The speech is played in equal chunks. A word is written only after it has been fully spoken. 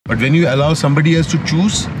But when you allow somebody else to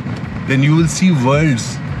choose, then you will see worlds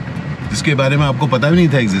जिसके बारे में आपको पता भी नहीं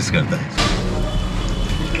था exist करता है.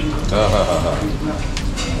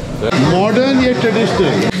 Modern yet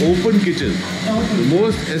traditional, open kitchen. The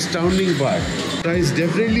most astounding part. I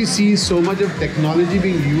definitely see so much of technology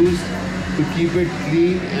being used to keep it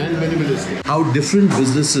clean and minimalistic. How different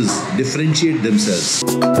businesses differentiate themselves.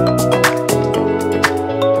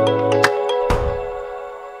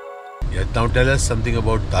 Yeah, now tell us something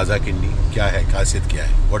about Taaza Thindi. क्या है, खासियत क्या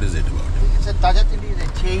है? What is it about? It's a Taaza Thindi is a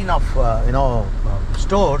chain of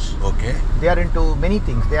stores. Okay. They are into many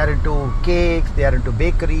things. They are into cakes. They are into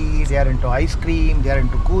bakery. They are into ice cream. They are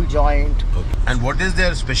into cool joint. Okay. And what is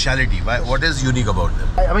their speciality? What is unique about them?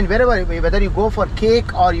 I mean, whether you go for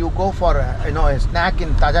cake or you go for a snack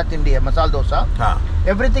in Taaza Thindi, a masala dosa,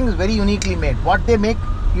 everything is very uniquely made. What they make,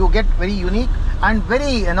 you get very unique and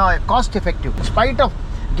very cost effective. In spite of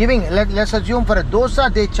giving, let's assume for a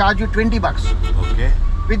dosa they charge you 20 bucks. Okay.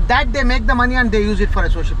 With that they make the money and they use it for a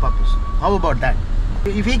social purpose. How about that?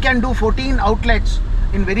 If he can do 14 outlets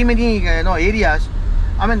in very many areas,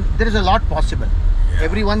 I mean there is a lot possible. Yeah.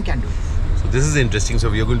 Everyone can do it. So this is interesting. So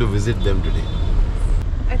we are going to visit them today.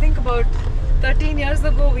 I think about 13 years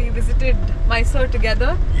ago we visited Mysore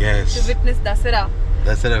together. Yes. To witness Dasara.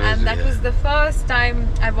 And that was the first time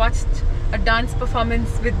I watched a dance performance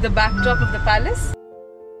with the backdrop of the palace.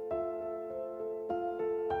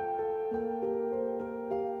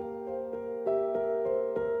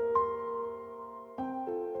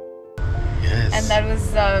 And that was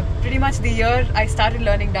pretty much the year I started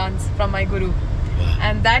learning dance from my guru. Wow.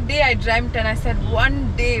 And that day I dreamt and I said,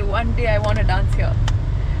 one day I want to dance here.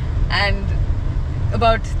 And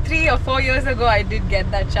about 3 or 4 years ago I did get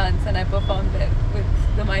that chance and I performed there with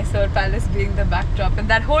the Mysore Palace being the backdrop. And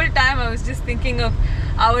that whole time I was just thinking of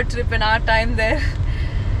our trip and our time there.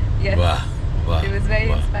 Yes. Wow. Wow. It was very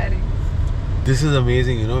inspiring. This is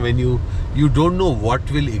amazing, when you don't know what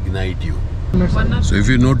will ignite you. So if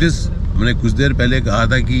you notice, मैंने कुछ देर पहले कहा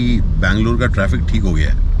था कि बैंगलोर का traffic ठीक हो गया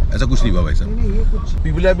है. ऐसा कुछ नहीं हुआ भाई साहब.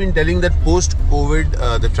 People have been telling that post COVID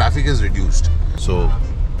the traffic is reduced. So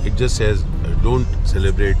it just says don't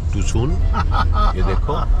celebrate too soon. ये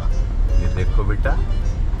देखो बेटा,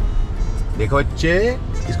 देखो बच्चे,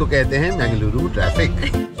 इसको कहते हैं Bengaluru traffic.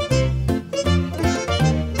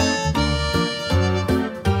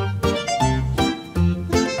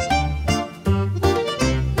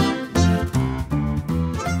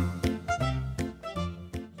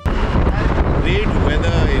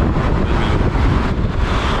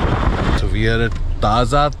 We are at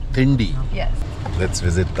Taaza Thindi. Yes. Let's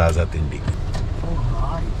visit Taaza Thindi. Oh,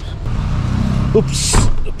 right. Oops.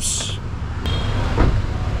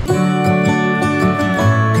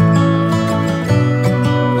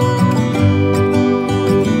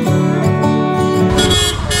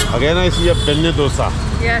 Again I see a benne dosa.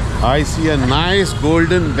 Yes. I see a nice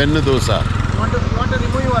golden benne dosa. You want to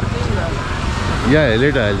remove your thing? Yeah,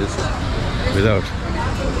 later I'll just without.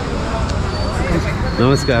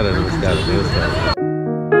 Namaskar.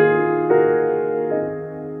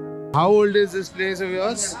 How old is this place of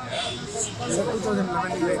yours?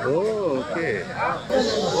 2011. Oh, okay.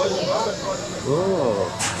 Oh.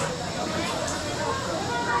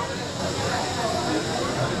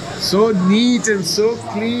 So neat and so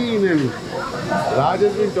clean, and Raj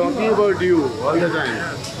has been talking about you all the time.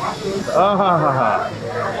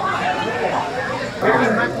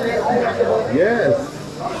 Yes.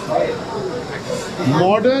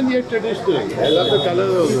 Modern yet traditional. I love the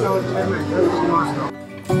colors also.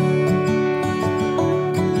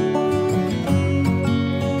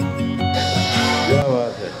 क्या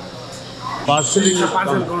बात है? Parceling.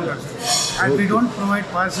 Parcel counter. And we don't provide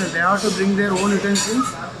parcel. They have to bring their own utensils.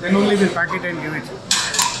 Then only we'll pack it and give it.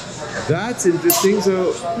 That's interesting.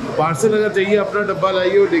 So parcel अगर चाहिए अपना डब्बा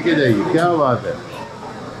लाइए और लेके जाइए. क्या बात है?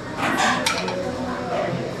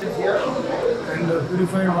 And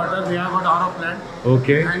purified water. We have got RO plant.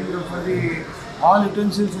 Okay. And for the all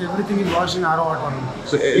utensils, everything is washed in RO water.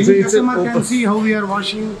 So any customer can see how we are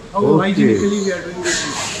washing, how hygienically we are doing this.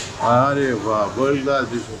 अरे वाह, world class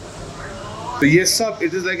dish. तो ये सब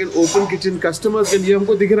it is like an open kitchen. Customers के लिए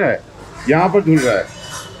हमको दिख रहा है. यहाँ पर धुल रहा है.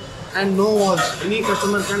 And no walls. Any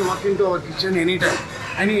customer can walk into our kitchen anytime.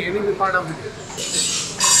 Any part of the day.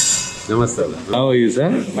 Namaskar. How are you, sir?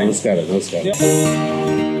 Namaskar. Yeah.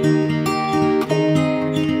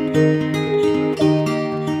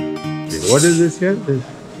 What is this here?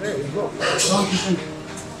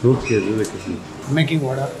 Soup kitchen. Making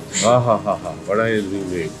vada. Vada is being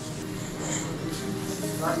made.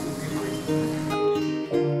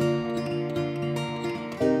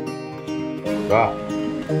 Wow.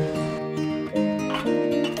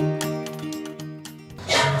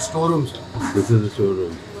 storeroom, sir. This is the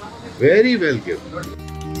showroom. Very well kept.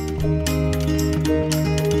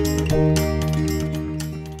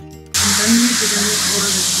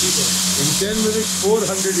 In 10 minutes,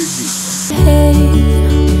 400 idlis.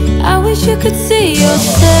 Hey, I wish you could see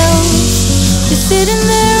yourself. You're sitting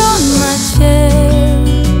there on my chair.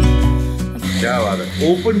 Kya baat hai?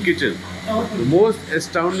 Open kitchen. The most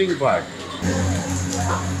astounding part.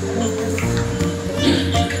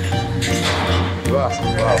 Wow,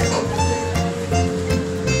 wow.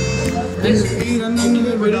 We run only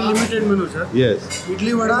a very limited menu, sir. Yes,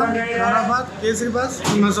 Idli vada, Karabat, Kesri bas,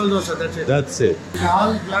 and masala dosa. That's it. that's it.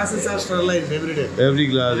 All glasses are sterilized every day. Every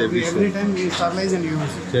glass, every Every time we sterilize and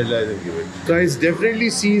use. sterilize and give it. So I definitely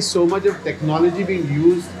see so much of technology being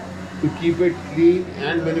used to keep it clean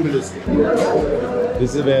and minimalistic.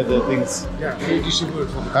 This is where the things. Yeah, we distribute.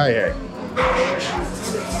 Hi, hi.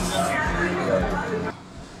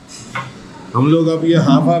 हम लोग अब ये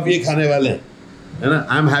half ये खाने वाले हैं, है ना?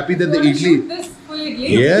 I'm happy that the idli.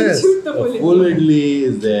 Yes, a full idli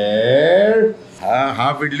is there.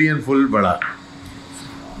 Half idli and full bada.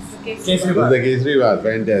 Kesri The Kesri baat,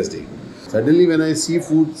 fantastic. Suddenly when I see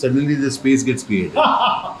food, suddenly the space gets created.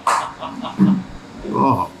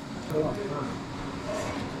 Oh.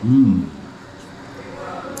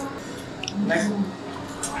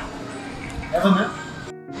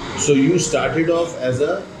 So you started off as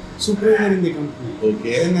a Supervisor in the company.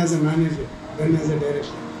 Okay. Then as a manager. Then as a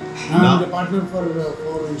director. Now I'm the partner for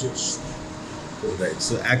 4 ventures. right.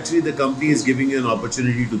 So actually the company is giving you an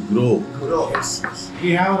opportunity to grow. Yes.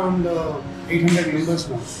 We have around 800 members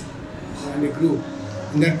now. And a group.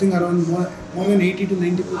 And that thing around more than 80 to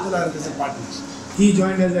 90 people are as a partners. He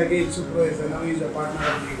joined as a gate supervisor. Now he's a partner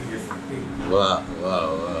of the team. Wow,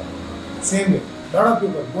 wow, wow. Same way. Lot of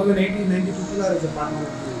people. More than 80, 90 people are as a partner of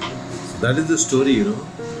the team. That is the story, you know.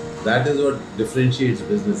 That is what differentiates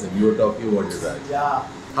business. And you were talking about it, right? Yeah.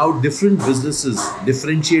 How different businesses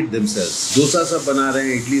differentiate themselves. Dosa sab bana rahe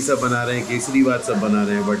hain, idli sab bana rahe hain, kesari baat sab bana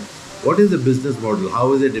rahe hain, but what is the business model?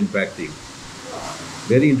 How is it impacting?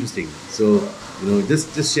 Very interesting. So, you know,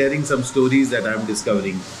 just sharing some stories that I'm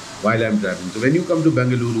discovering while I'm traveling. So when you come to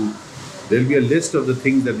Bengaluru, there will be a list of the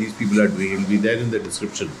things that these people are doing. It will be there in the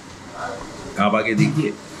description. आप आगे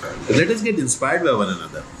देखिए. Let us get inspired by one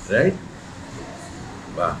another, right?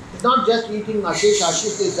 Wow. It's not just eating Ashish.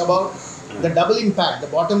 Ashish is about the double impact, the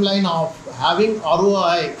bottom line of having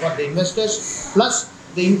ROI for the investors plus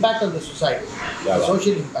the impact on the society, Yeah, the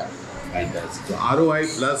social impact. Fantastic. So ROI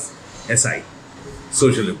plus SI,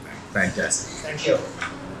 social impact. Fantastic. Thank you.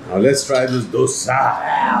 Now let's try this dosa.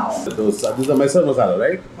 The dosa. This is a Mysore masala,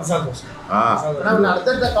 right? Masala dosa. Ah. Now,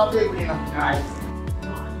 another the coffee.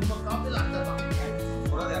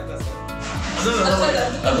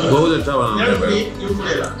 बहुत अच्छा बना है भाई.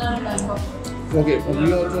 Okay, for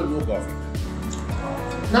me also no coffee.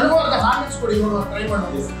 None of the harness could you try one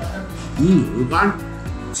of this. You can't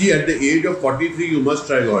see at the age of 43 you must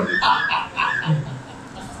try Horlicks.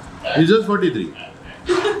 He's just 43.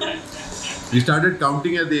 He started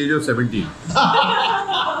counting at the age of 17.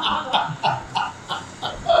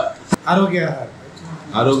 Arogya Ahar.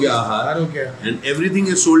 Arogya Ahar. Arogya. And everything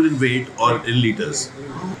is sold in weight or in liters.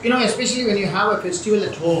 You know, especially when you have a festival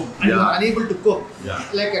at home and you are unable to cook,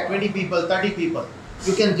 like at 20 people, 30 people,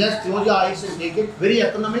 you can just close your eyes and take it. Very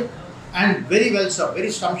economic and very well served, very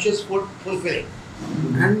sumptuous food, fulfilling.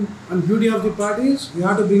 And one beauty of the party is you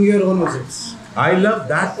have to bring your own visits. I love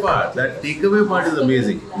that part. That takeaway part is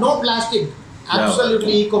amazing. No plastic,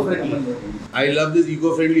 absolutely eco-friendly. I love this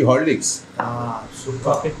eco-friendly Horlicks.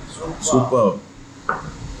 Superb. Superb.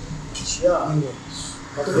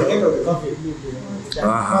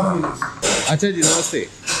 Acha ji, namaste.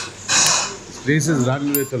 This place is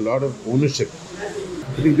run with a lot of ownership.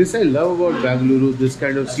 I think this I love about Bengaluru, this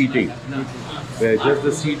kind of seating, where just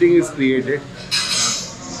the seating is created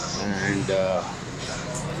and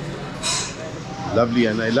lovely.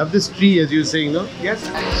 And I love this tree, as you were saying, no? Yes.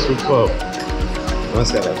 Superb.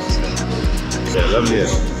 Namaskar. Yeah, lovely.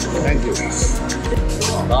 Thank you.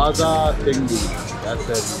 Taaza Thindi. That's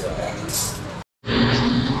it.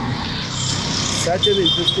 Such an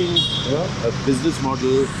interesting, a business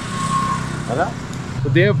model. So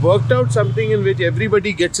they have worked out something in which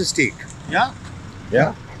everybody gets a stake. Yeah.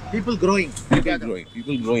 Yeah. People growing.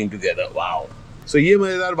 People growing together. Wow. So ये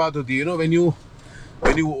मजेदार बात होती है, you know, when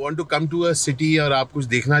you want to come to a city और आप कुछ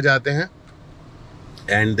देखना चाहते हैं,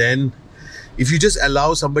 and then if you just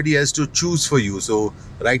allow somebody else to choose for you. So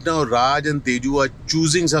right now Raj and Teju are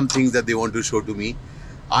choosing some things that they want to show to me.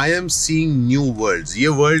 I am seeing new worlds. Ye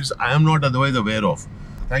worlds I am not otherwise aware of.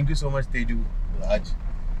 Thank you so much, Teju, Raj.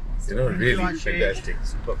 You know, really fantastic.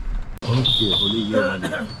 Super. Okay,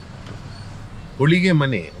 holige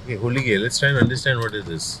mane. Okay, holige. Let's try and understand what is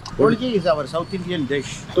this. Holige is our South Indian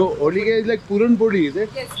dish. So holige is like puran podi, is it?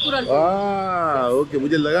 Yes, puran podi. Ah, okay.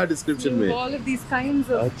 मुझे लगा description में. All of these kinds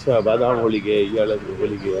of. अच्छा, बादाम होलीगे, ये अलग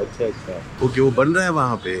होलीगे. अच्छा. Okay, वो बन रहा है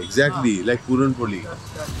वहाँ पे. Exactly, like puran podi.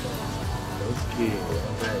 Okay.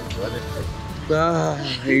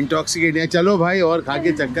 Intoxicating. चलो भाई और खा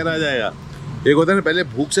के चक्कर आ जाएगा. एक होता है ना पहले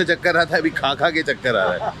भूख से चक्कर आता है, अभी खा के चक्कर आ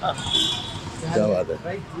रहा है. क्या बात है.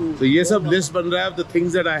 तो ये सब लिस्ट बन रहा है of the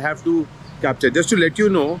things that I have to capture. Just to let you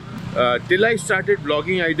know, till I started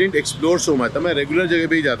vlogging, I didn't explore so much. मैं regular जगह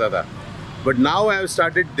पे ही जाता था. But now I have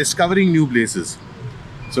started discovering new places.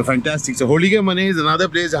 So fantastic. So Holige Mane is another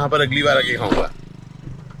place जहाँ पर अगली बार आके खाऊंगा.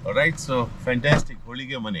 Alright, so fantastic.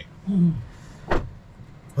 Holige Mane.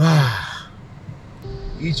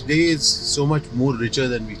 Each day is so much more richer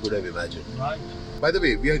than we could have imagined. By the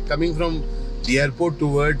way, we are coming from the airport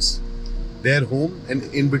towards their home, and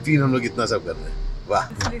in between हम लोग इतना सब कर रहे हैं. वाह.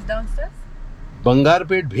 This is downstairs.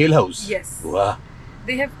 Bangarpet Bhel House. Yes. Wow.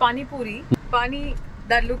 They have pani puri. Pani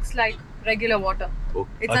that looks like regular water. Oh,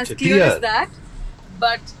 it's as clear as that,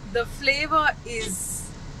 but the flavor is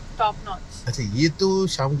top notch. अच्छा ये तो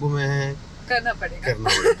शाम को मैं करना पड़ेगा.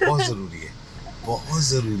 बहुत ज़रूरी है. बहुत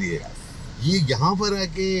ज़रूरी है. ये यहाँ पर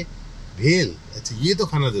आके भेल. अच्छा ये तो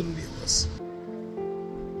खाना ज़रूरी है बस.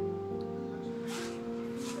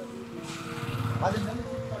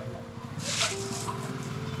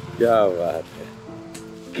 क्या बात है.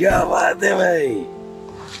 क्या बात है भाई.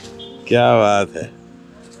 क्या बात है.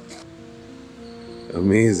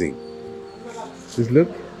 Amazing. Just look.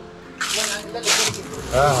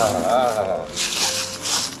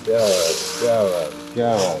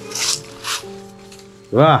 क्या बात.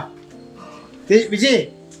 वाह. Vijay.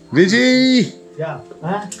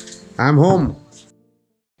 I'm home.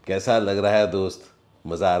 कैसा लग रहा है दोस्त?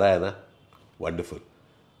 मजा आ रहा है ना? वंडरफुल.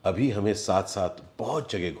 अभी हमें साथ साथ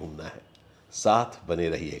बहुत जगह घूमना है. साथ बने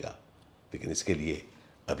रहिएगा. लेकिन इसके लिए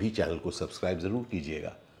अभी चैनल को सब्सक्राइब ज़रूर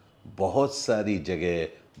कीजिएगा. बहुत सारी जगह,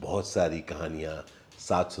 बहुत सारी कहानियाँ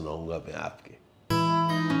साथ सुनाऊंगा मैं आपके.